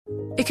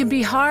It can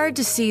be hard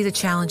to see the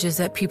challenges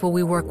that people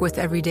we work with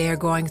every day are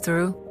going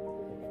through.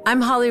 I'm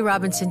Holly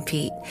Robinson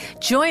Peete.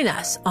 Join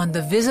us on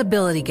The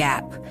Visibility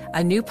Gap,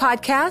 a new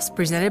podcast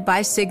presented by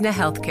Cigna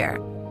Healthcare.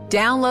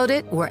 Download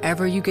it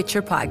wherever you get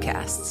your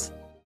podcasts.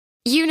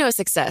 You know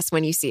success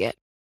when you see it.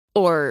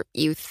 Or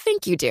you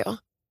think you do.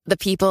 The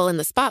people in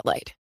the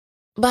spotlight.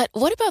 But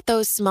what about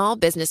those small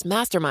business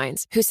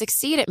masterminds who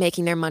succeed at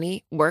making their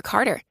money work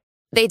harder?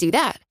 They do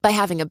that by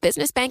having a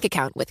business bank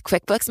account with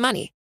QuickBooks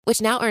Money, which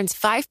now earns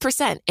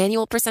 5%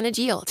 annual percentage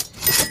yield.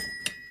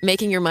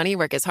 Making your money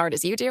work as hard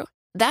as you do?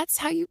 That's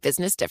how you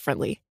business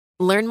differently.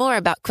 Learn more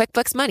about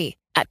QuickBooks Money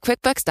at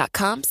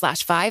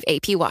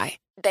quickbooks.com/5APY.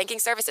 Banking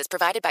services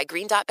provided by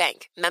Green Dot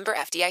Bank. Member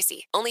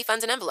FDIC. Only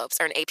funds and envelopes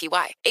earn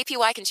APY.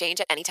 APY can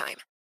change at any time.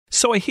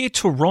 So I hear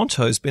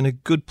Toronto's been a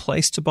good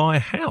place to buy a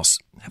house.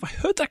 Have I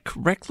heard that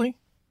correctly?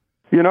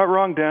 You're not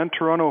wrong, Dan.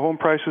 Toronto home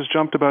prices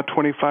jumped about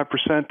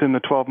 25% in the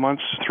 12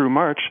 months through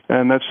March,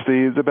 and that's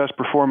the best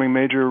performing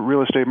major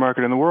real estate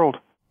market in the world.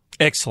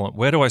 Excellent.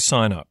 Where do I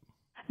sign up?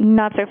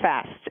 Not so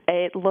fast.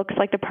 It looks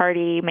like the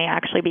party may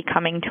actually be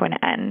coming to an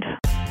end.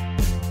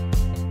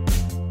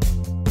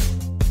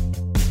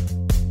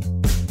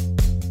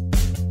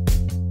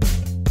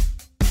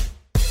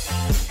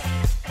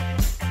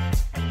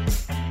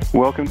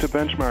 Welcome to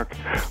Benchmark.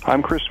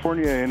 I'm Chris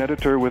Fournier, an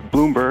editor with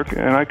Bloomberg,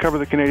 and I cover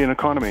the Canadian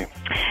economy.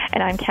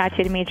 And I'm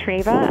Katya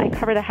Dmitrieva. I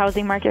cover the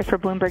housing market for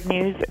Bloomberg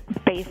News,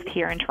 based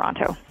here in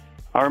Toronto.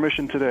 Our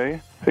mission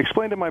today,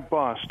 explain to my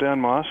boss,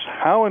 Dan Moss,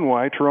 how and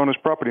why Toronto's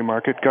property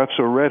market got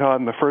so red hot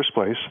in the first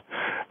place,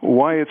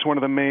 why it's one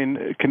of the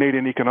main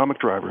Canadian economic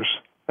drivers,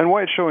 and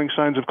why it's showing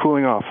signs of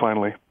cooling off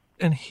finally.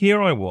 And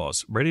here I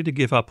was, ready to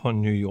give up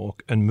on New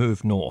York and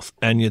move north,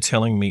 and you're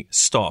telling me,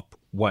 stop,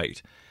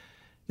 wait.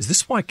 Is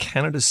this why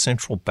Canada's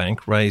central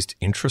bank raised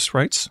interest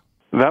rates?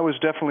 That was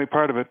definitely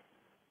part of it.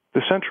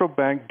 The central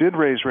bank did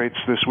raise rates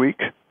this week.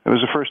 It was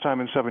the first time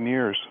in 7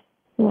 years.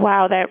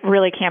 Wow, that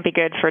really can't be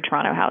good for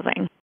Toronto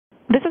housing.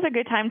 This is a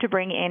good time to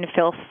bring in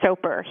Phil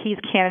Soper. He's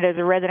Canada's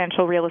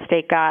residential real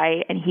estate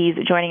guy, and he's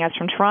joining us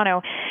from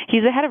Toronto.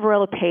 He's the head of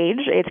Royal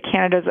LePage. It's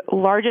Canada's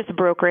largest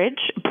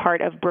brokerage,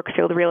 part of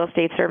Brookfield Real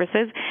Estate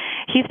Services.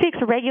 He speaks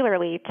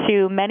regularly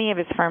to many of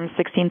his firm's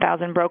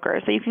 16,000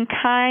 brokers, so you can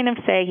kind of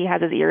say he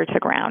has his ear to the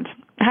ground.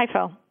 Hi,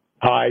 Phil.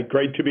 Hi,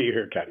 great to be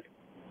here, Kathy.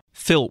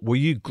 Phil, were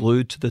you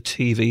glued to the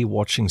TV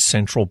watching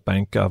Central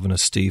Bank Governor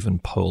Stephen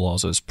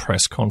Poloz's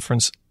press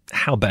conference?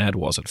 How bad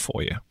was it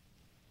for you?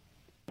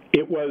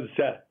 It was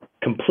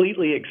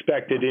completely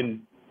expected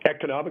in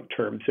economic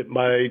terms. It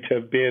might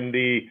have been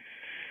the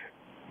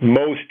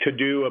most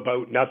to-do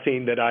about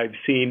nothing that I've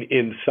seen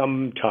in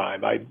some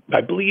time. I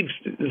believe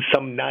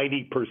some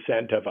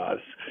 90% of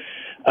us,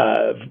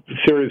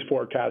 serious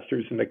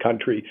forecasters in the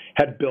country,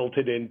 had built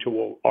it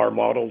into our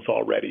models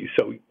already.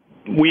 So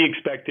we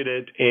expected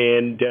it,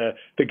 and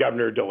the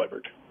governor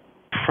delivered.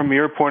 From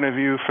your point of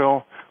view,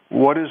 Phil,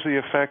 what is the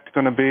effect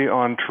going to be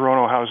on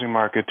Toronto housing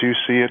market? Do you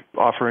see it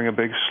offering a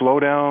big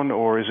slowdown,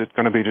 or is it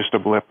going to be just a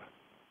blip?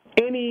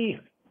 Any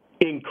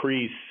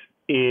increase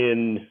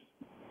in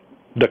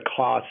the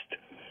cost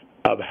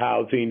of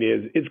housing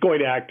is going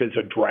to act as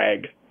a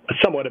drag,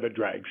 somewhat of a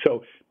drag.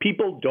 So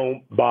people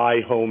don't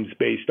buy homes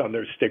based on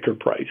their sticker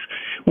price.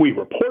 We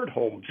report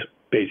homes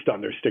based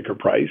on their sticker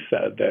price,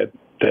 the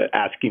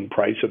asking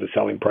price or the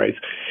selling price,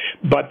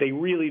 but they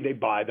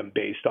buy them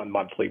based on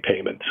monthly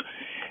payments.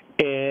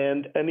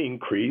 And an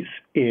increase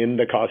in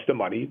the cost of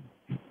money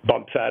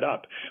bumps that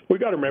up. We've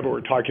got to remember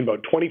we're talking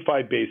about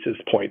 25 basis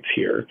points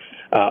here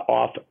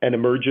off an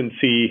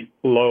emergency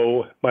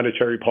low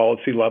monetary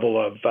policy level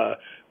of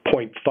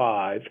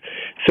 0.5.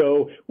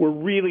 So we're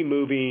really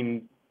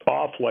moving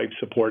off life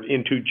support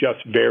into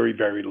just very,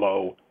 very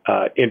low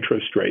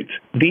interest rates.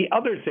 The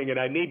other thing, and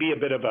I may be a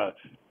bit of a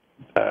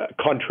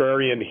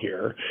contrarian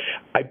here,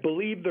 I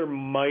believe there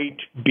might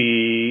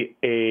be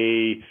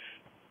a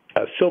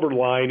silver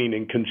lining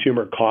in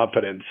consumer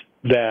confidence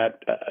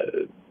that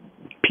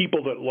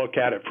people that look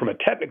at it from a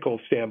technical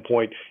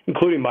standpoint,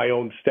 including my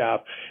own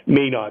staff,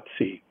 may not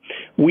see.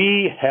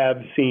 We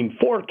have seen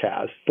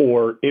forecasts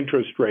for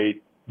interest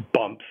rate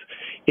bumps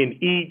in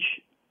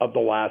each of the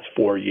last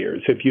 4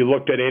 years. If you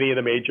looked at any of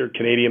the major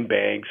Canadian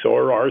banks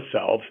or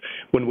ourselves,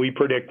 when we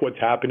predict what's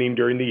happening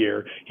during the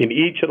year, in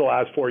each of the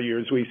last 4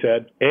 years we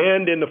said,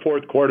 and in the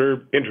fourth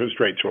quarter, interest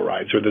rates will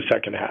rise, or the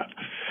second half.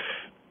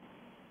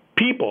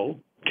 People,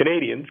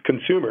 Canadians,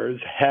 consumers,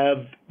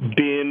 have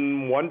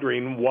been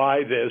wondering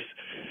why this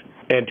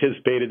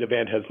anticipated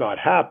event has not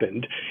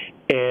happened,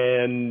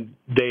 and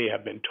they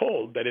have been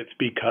told that it's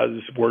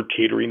because we're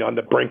teetering on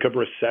the brink of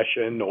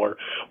recession, or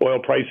oil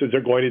prices are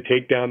going to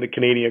take down the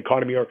Canadian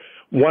economy, or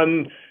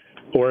one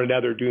or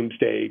another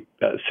doomsday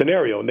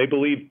scenario. And they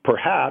believe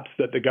perhaps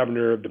that the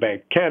governor of the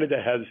Bank of Canada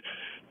has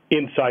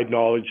inside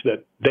knowledge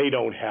that they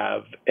don't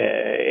have,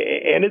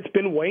 and it's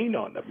been weighing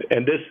on them.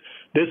 And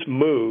this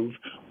move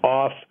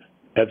off,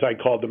 as I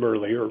called them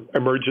earlier,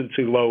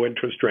 emergency low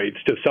interest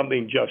rates to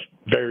something just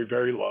very,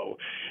 very low,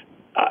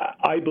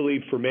 I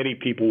believe for many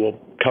people will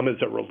come as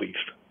a relief.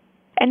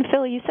 And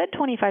Phil, you said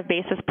 25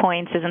 basis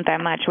points isn't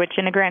that much, which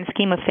in the grand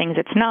scheme of things,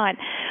 it's not.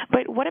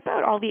 But what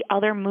about all the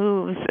other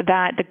moves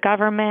that the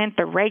government,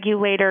 the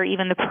regulator,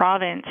 even the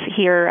province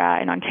here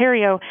in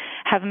Ontario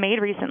have made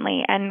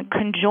recently? And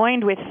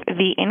conjoined with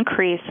the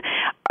increase,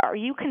 are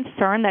you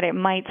concerned that it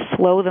might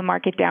slow the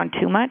market down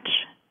too much?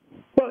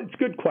 Well, it's a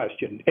good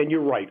question. And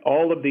you're right.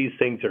 All of these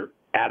things are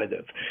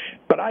additive.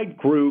 But I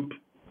group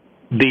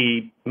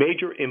the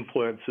major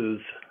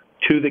influences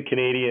to the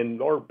Canadian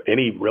or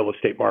any real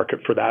estate market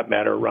for that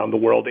matter around the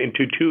world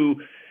into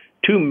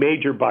two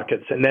major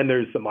buckets, and then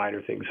there's the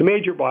minor things. The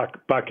major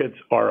buckets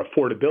are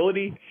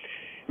affordability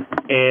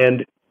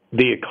and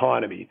the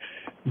economy.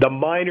 The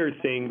minor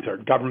things are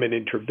government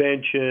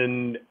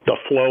intervention, the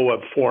flow of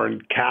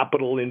foreign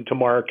capital into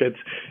markets.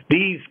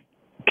 These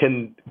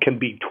can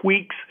be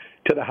tweaks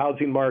to the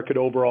housing market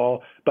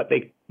overall, but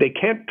they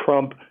can't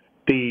trump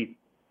the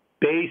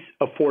base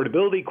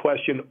affordability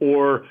question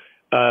or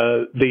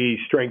the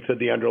strength of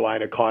the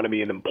underlying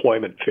economy and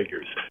employment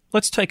figures.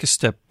 Let's take a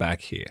step back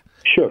here.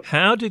 Sure.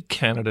 How did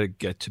Canada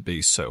get to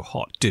be so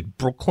hot? Did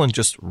Brooklyn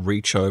just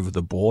reach over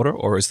the border,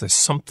 or is there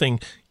something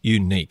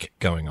unique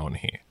going on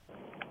here?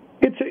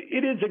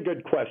 It is a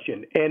good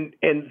question. And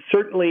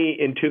certainly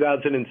in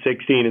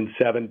 2016 and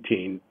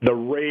 17, the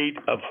rate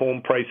of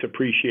home price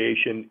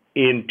appreciation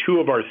in two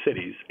of our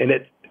cities, and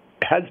it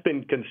has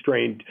been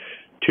constrained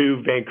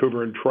to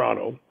Vancouver and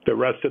Toronto. The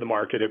rest of the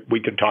market, we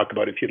could talk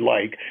about if you'd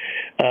like,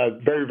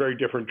 very, very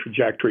different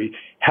trajectory,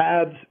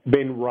 has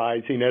been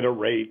rising at a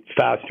rate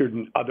faster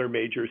than other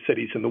major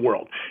cities in the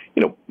world.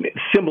 You know,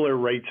 similar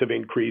rates of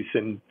increase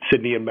in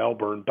Sydney and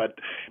Melbourne, but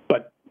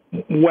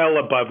well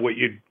above what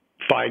you'd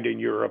find in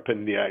Europe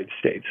and the United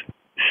States.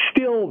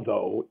 Still,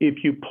 though,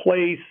 if you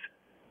place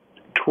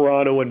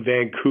Toronto and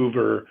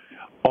Vancouver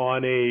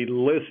on a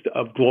list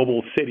of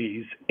global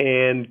cities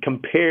and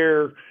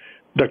compare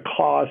the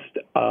cost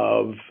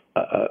of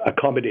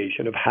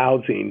accommodation, of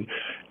housing,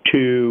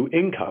 to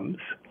incomes,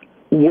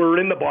 we're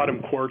in the bottom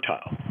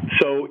quartile.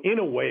 So in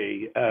a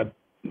way,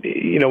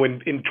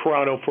 in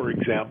Toronto, for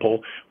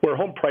example, where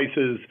home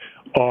prices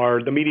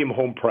are, the median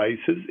home price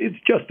is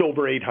just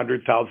over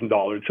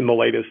 $800,000 in the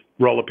latest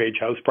Royal LePage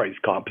house price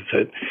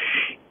composite.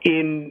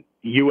 In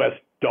U.S.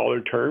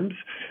 dollar terms,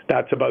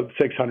 that's about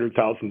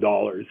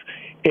 $600,000.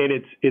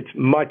 And it's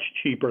much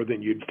cheaper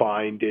than you'd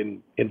find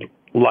in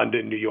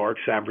London, New York,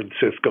 San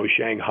Francisco,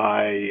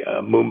 Shanghai,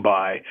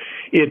 Mumbai.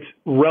 It's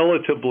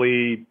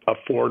relatively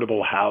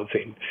affordable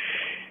housing.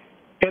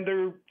 And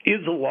there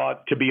is a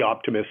lot to be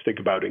optimistic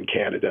about in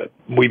Canada.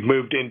 We've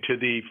moved into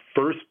the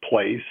first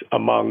place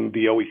among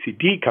the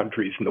OECD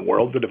countries in the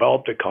world, the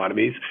developed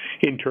economies,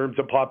 in terms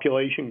of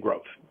population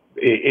growth,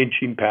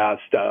 inching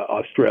past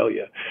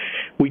Australia.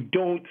 We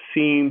don't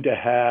seem to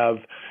have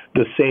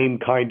the same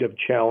kind of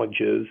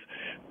challenges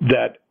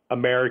that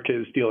America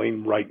is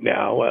dealing right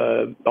now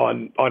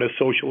on a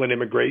social and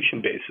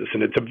immigration basis.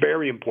 And it's a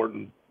very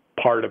important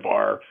part of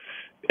our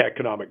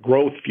economic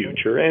growth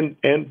future and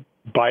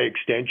by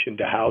extension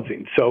to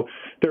housing. So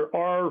there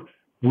are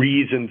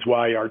reasons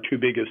why our two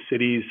biggest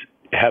cities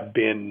have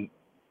been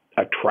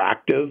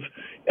attractive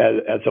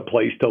as a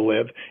place to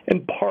live.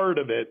 And part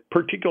of it,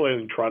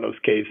 particularly in Toronto's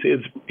case, is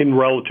in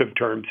relative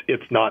terms,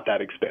 it's not that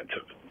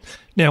expensive.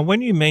 Now,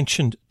 when you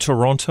mentioned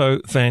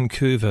Toronto,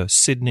 Vancouver,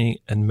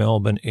 Sydney and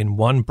Melbourne in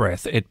one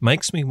breath, it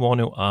makes me want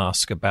to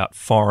ask about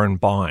foreign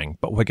buying,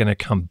 but we're going to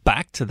come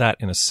back to that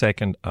in a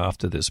second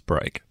after this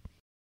break.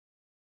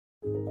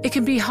 It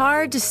can be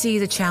hard to see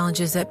the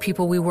challenges that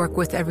people we work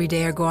with every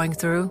day are going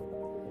through.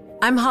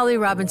 I'm Holly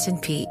Robinson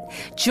Peete.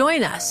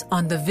 Join us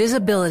on The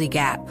Visibility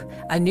Gap,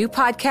 a new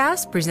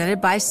podcast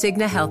presented by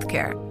Cigna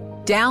Healthcare.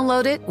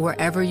 Download it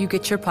wherever you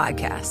get your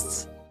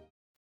podcasts.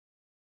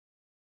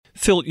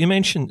 Phil, you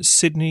mentioned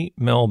Sydney,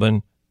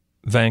 Melbourne,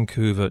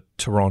 Vancouver,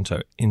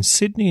 Toronto. In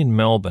Sydney and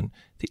Melbourne,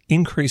 the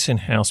increase in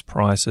house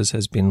prices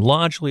has been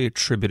largely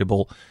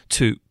attributable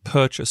to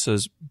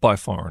purchases by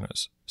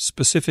foreigners,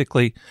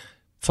 specifically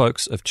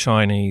folks of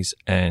Chinese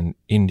and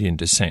Indian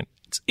descent.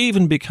 It's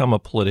even become a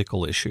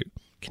political issue.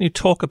 Can you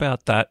talk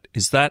about that?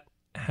 Is that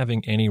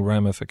having any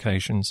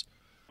ramifications?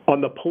 On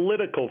the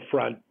political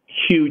front,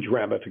 huge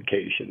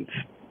ramifications.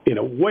 In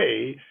a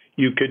way,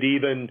 you could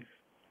even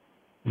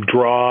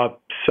draw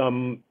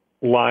some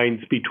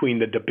lines between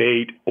the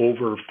debate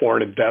over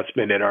foreign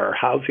investment in our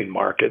housing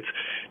markets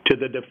to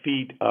the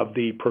defeat of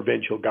the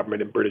provincial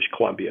government in British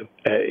Columbia.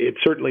 It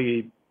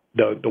certainly,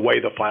 the way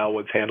the file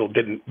was handled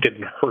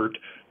didn't hurt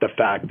the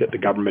fact that the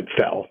government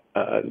fell.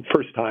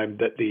 First time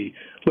that the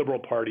Liberal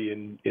Party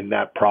in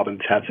that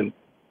province hasn't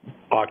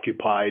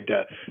occupied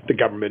the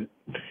government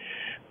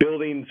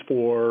buildings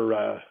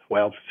for,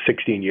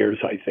 16 years,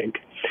 I think.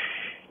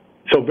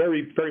 So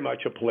very, very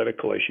much a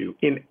political issue.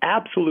 In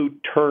absolute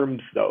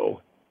terms,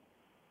 though,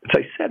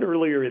 as I said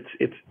earlier,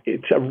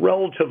 it's a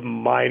relative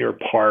minor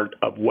part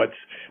of what's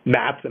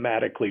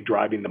mathematically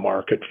driving the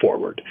market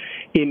forward.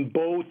 In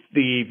both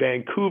the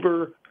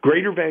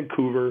Greater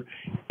Vancouver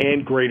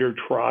and Greater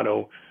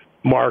Toronto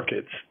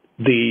markets,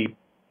 the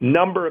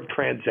number of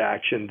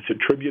transactions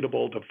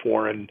attributable to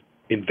foreign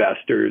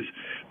investors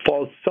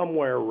falls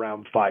somewhere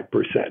around 5%.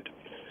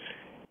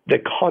 The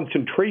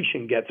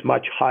concentration gets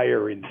much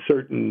higher in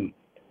certain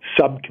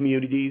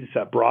sub-communities,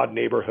 broad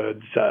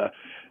neighborhoods.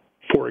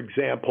 For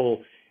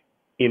example,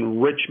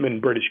 in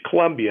Richmond, British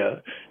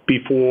Columbia,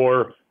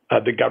 before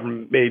the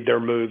government made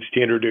their moves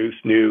to introduce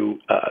new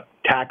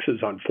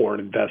taxes on foreign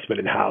investment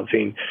in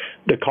housing,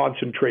 the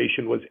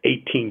concentration was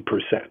 18%.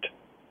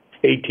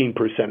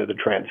 18% of the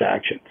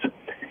transactions.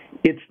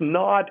 It's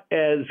not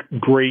as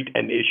great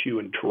an issue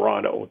in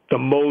Toronto. The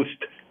most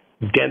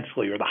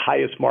densely or the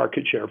highest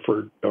market share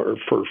for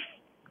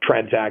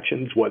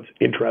transactions was,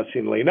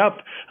 interestingly enough,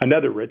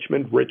 another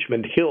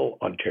Richmond Hill,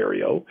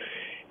 Ontario.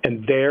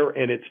 And there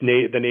and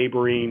the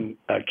neighboring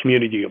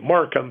community of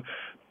Markham,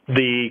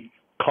 the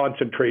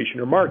concentration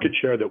or market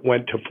share that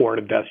went to foreign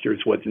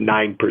investors was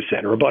 9%,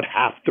 or about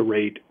half the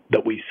rate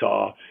that we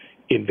saw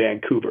in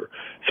Vancouver.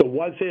 So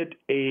was it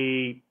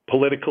a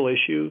political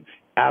issue?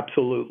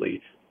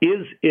 Absolutely.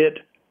 Is it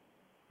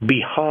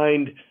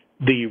behind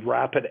the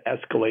rapid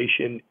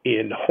escalation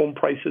in home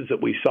prices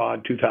that we saw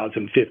in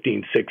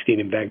 2015-16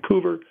 in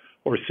Vancouver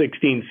or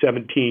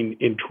 16-17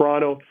 in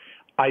Toronto?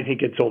 I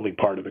think it's only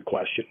part of the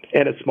question,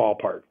 and a small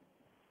part.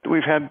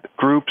 We've had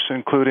groups,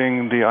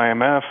 including the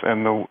IMF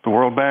and the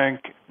World Bank,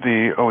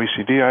 the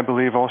OECD, I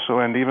believe, also,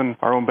 and even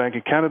our own Bank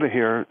of Canada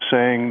here,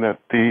 saying that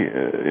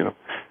the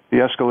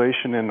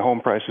escalation in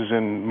home prices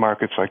in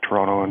markets like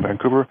Toronto and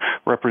Vancouver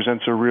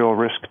represents a real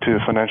risk to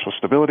financial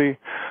stability.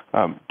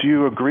 Do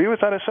you agree with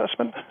that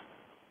assessment?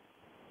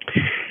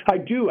 I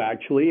do,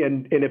 actually.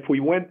 And if we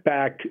went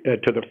back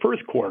to the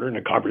first quarter in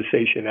a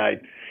conversation I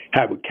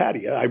had with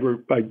Katia,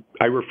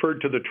 I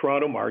referred to the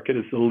Toronto market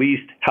as the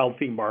least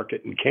healthy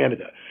market in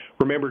Canada.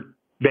 Remember,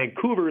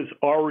 Vancouver has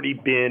already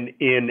been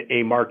in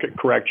a market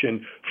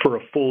correction for a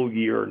full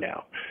year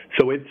now.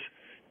 So it's,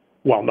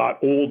 well,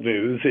 not old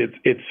news.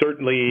 It's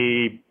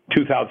certainly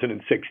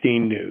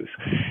 2016 news.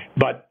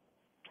 But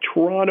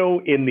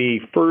Toronto, in the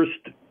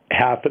first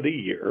half of the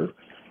year,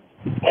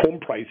 home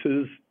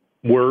prices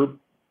were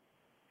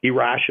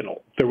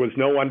irrational. There was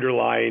no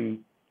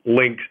underlying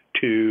link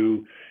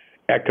to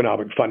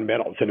economic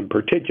fundamentals, and in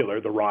particular,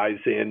 the rise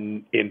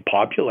in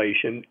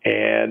population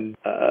and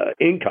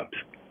incomes.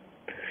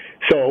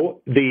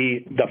 So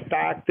the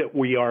fact that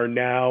we are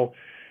now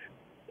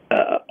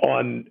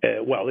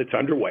it's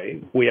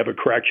underway. We have a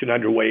correction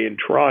underway in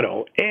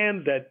Toronto,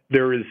 and that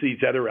there is these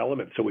other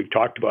elements that we've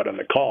talked about on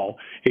the call,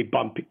 a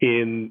bump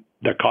in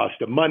the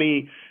cost of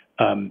money,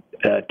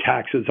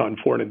 taxes on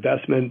foreign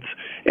investments,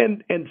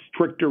 and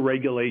stricter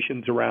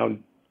regulations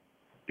around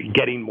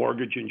getting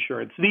mortgage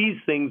insurance. These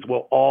things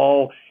will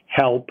all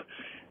help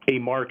a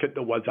market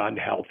that was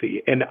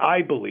unhealthy. And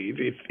I believe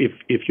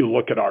if you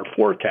look at our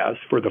forecast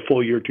for the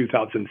full year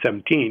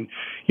 2017,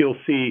 you'll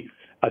see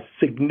a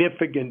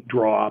significant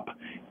drop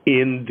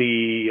in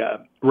the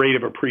rate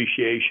of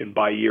appreciation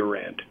by year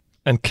end.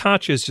 And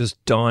Katya's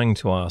just dying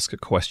to ask a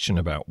question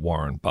about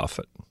Warren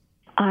Buffett.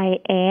 I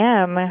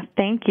am.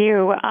 Thank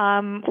you.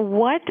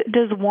 What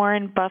does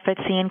Warren Buffett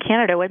see in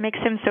Canada? What makes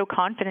him so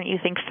confident, you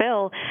think,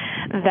 Phil,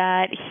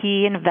 that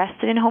he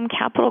invested in Home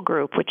Capital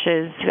Group, which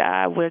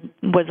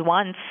was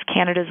once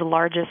Canada's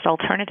largest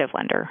alternative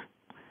lender?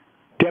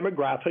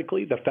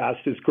 Demographically, the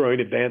fastest growing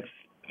advanced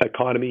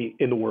economy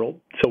in the world.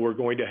 So we're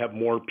going to have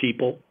more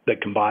people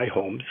that can buy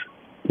homes.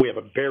 We have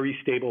a very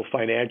stable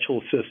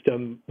financial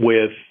system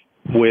with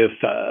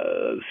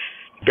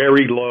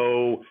very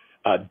low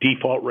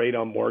default rate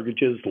on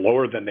mortgages,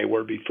 lower than they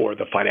were before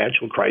the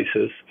financial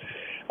crisis.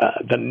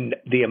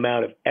 The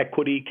amount of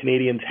equity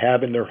Canadians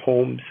have in their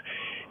homes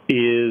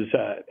is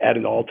at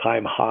an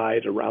all-time high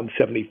at around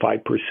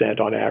 75%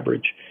 on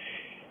average.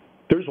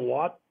 There's a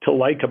lot to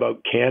like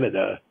about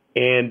Canada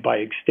and, by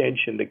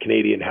extension, the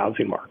Canadian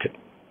housing market.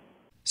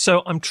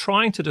 So I'm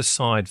trying to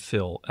decide,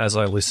 Phil, as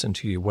I listen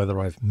to you, whether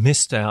I've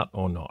missed out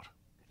or not.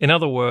 In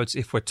other words,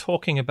 if we're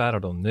talking about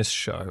it on this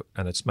show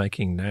and it's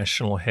making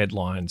national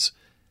headlines,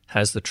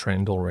 has the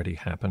trend already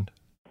happened?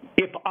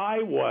 If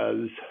I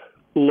was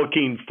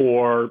looking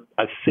for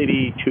a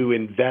city to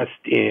invest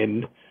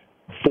in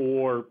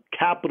for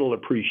capital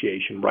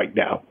appreciation right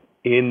now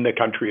in the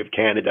country of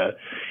Canada,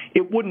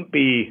 it wouldn't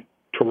be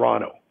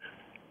Toronto.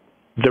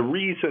 The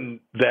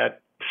reason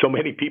that so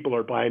many people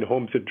are buying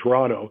homes in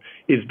Toronto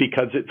is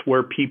because it's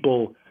where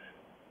people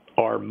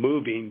are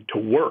moving to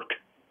work.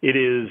 It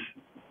is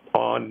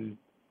on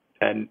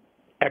an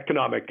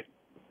economic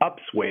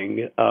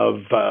upswing of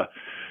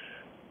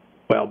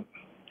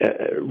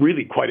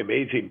really quite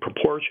amazing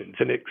proportions,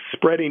 and it's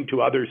spreading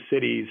to other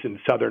cities in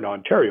southern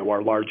Ontario,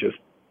 our largest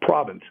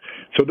province.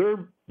 So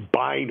they're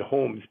buying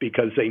homes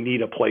because they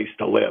need a place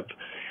to live.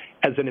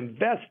 As an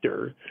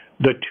investor,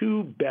 the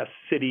two best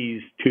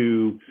cities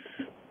to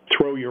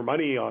throw your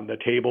money on the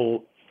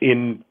table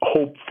in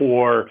hope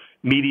for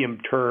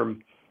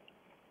medium-term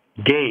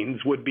gains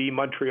would be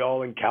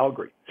Montreal and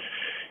Calgary.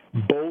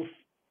 Both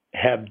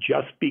have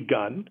just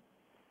begun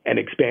an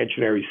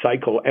expansionary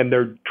cycle, and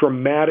they're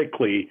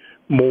dramatically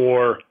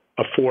more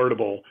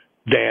affordable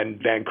than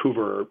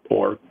Vancouver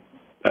or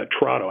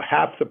Toronto.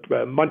 Half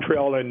the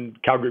Montreal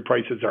and Calgary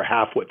prices are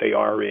half what they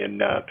are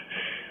in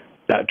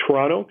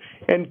Toronto.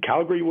 And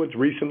Calgary was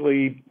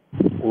recently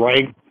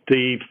ranked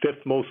the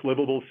 5th most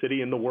livable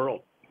city in the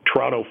world.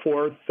 Toronto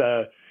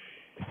 4th,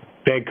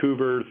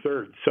 Vancouver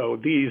 3rd. So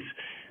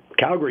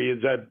Calgary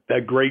is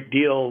a great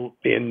deal,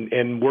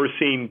 and we're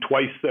seeing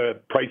twice the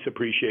price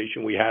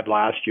appreciation we had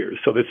last year.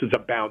 So this is a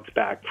bounce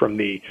back from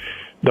the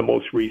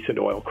most recent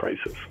oil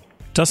crisis.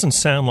 Doesn't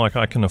sound like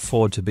I can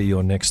afford to be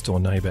your next door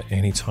neighbour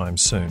anytime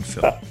soon,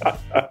 Phil.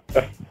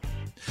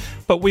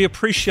 But we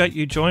appreciate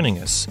you joining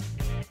us.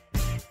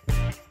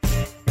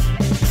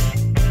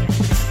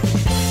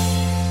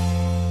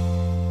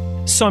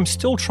 So I'm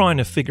still trying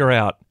to figure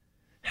out,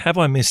 have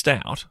I missed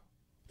out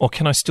or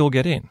can I still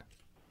get in?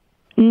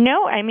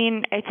 No, I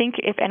mean, I think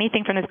if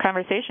anything from this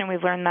conversation,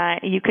 we've learned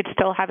that you could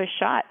still have a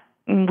shot.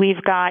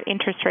 We've got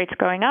interest rates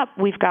going up.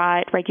 We've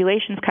got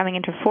regulations coming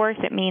into force.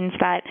 It means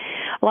that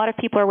a lot of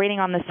people are waiting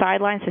on the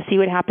sidelines to see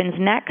what happens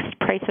next.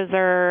 Prices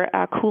are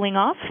cooling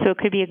off, so it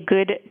could be a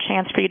good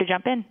chance for you to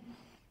jump in.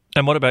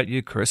 And what about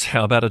you, Chris?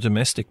 How about a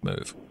domestic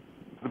move?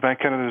 The Bank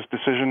of Canada's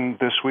decision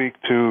this week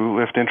to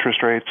lift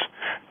interest rates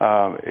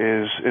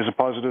is a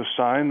positive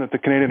sign that the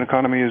Canadian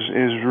economy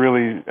is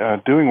really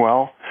doing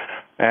well.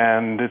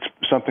 And it's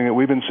something that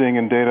we've been seeing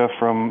in data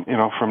from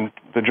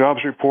the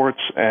jobs reports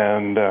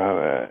and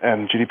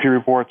GDP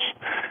reports.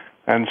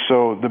 And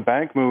so the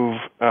bank move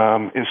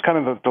is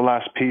kind of the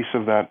last piece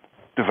of that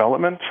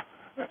development.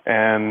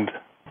 And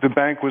the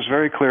bank was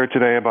very clear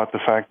today about the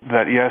fact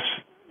that, yes,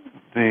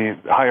 the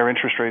higher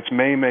interest rates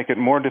may make it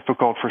more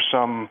difficult for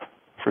some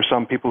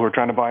people who are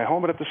trying to buy a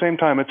home, but at the same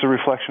time, it's a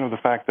reflection of the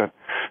fact that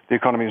the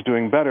economy is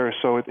doing better.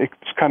 So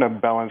it's kind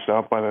of balanced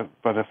out by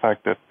the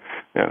fact that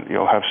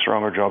you'll have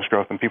stronger jobs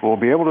growth and people will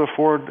be able to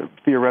afford,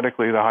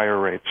 theoretically, the higher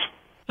rates.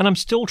 And I'm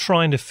still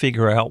trying to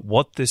figure out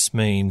what this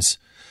means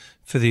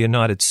for the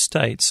United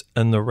States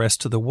and the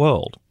rest of the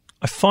world.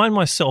 I find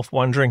myself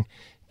wondering,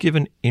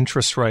 given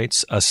interest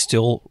rates are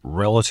still,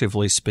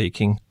 relatively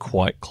speaking,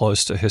 quite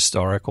close to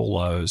historical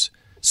lows,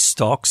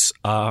 stocks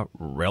are,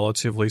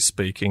 relatively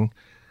speaking,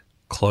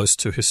 close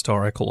to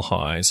historical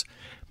highs,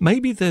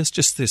 maybe there's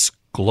just this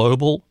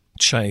global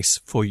chase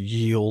for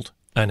yield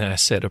and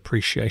asset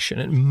appreciation,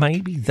 and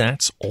maybe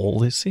that's all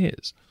this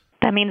is.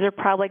 That means we're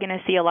probably going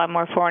to see a lot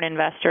more foreign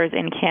investors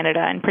in Canada,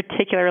 and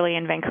particularly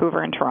in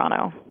Vancouver and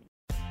Toronto.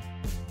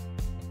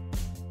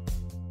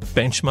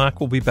 Benchmark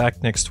will be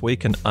back next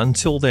week, and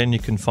until then you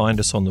can find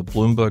us on the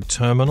Bloomberg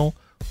Terminal,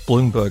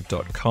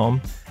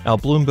 Bloomberg.com, our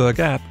Bloomberg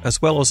app, as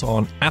well as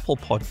on Apple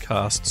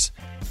Podcasts,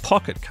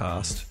 Pocket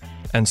Cast,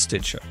 and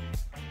Stitcher.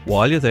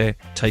 While you're there,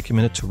 take a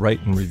minute to rate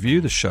and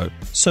review the show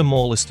so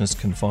more listeners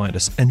can find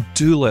us, and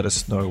do let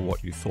us know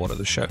what you thought of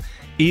the show,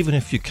 even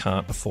if you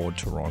can't afford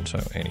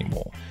Toronto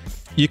anymore.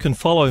 You can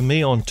follow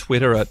me on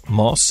Twitter at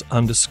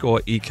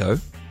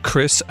Moss_Eco,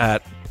 Chris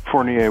at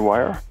Fournier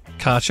Wire,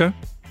 Katja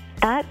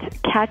at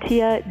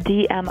Katia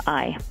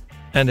DMI,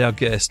 and our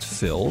guest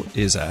Phil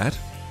is at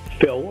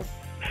Phil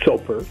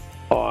Soper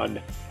on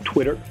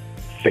Twitter,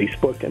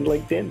 Facebook, and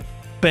LinkedIn.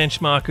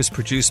 Benchmark is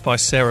produced by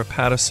Sarah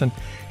Patterson.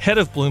 Head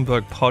of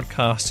Bloomberg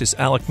Podcast is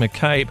Alec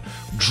McCabe.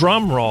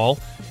 Drum roll,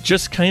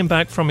 just came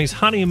back from his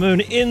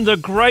honeymoon in the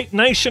great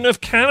nation of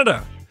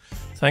Canada.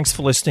 Thanks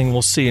for listening.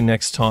 We'll see you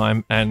next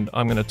time. And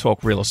I'm going to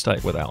talk real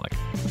estate with Alec.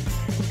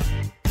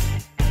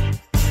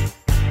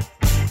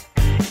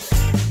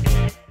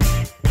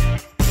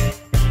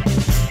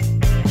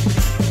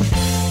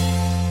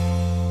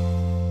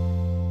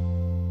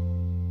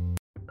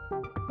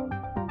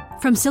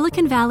 From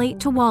Silicon Valley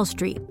to Wall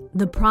Street,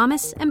 the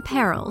promise and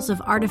perils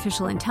of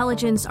artificial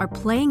intelligence are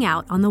playing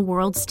out on the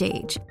world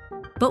stage.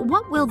 But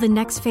what will the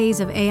next phase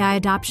of AI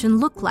adoption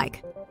look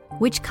like?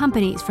 Which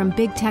companies, from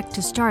big tech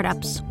to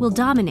startups, will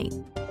dominate?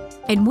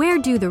 And where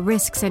do the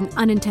risks and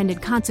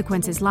unintended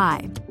consequences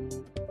lie?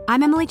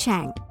 I'm Emily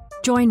Chang.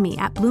 Join me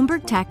at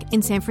Bloomberg Tech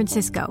in San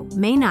Francisco,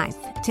 May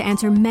 9th, to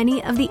answer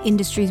many of the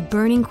industry's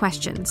burning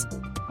questions,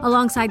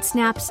 alongside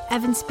Snap's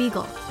Evan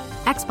Spiegel,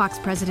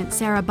 Xbox President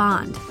Sarah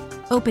Bond,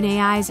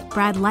 OpenAI's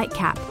Brad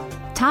Lightcap,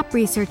 top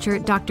researcher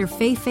Dr.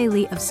 Fei-Fei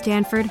Li of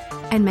Stanford,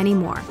 and many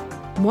more.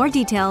 More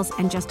details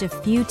and just a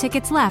few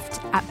tickets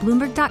left at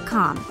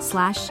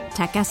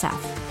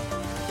Bloomberg.com/TechSF.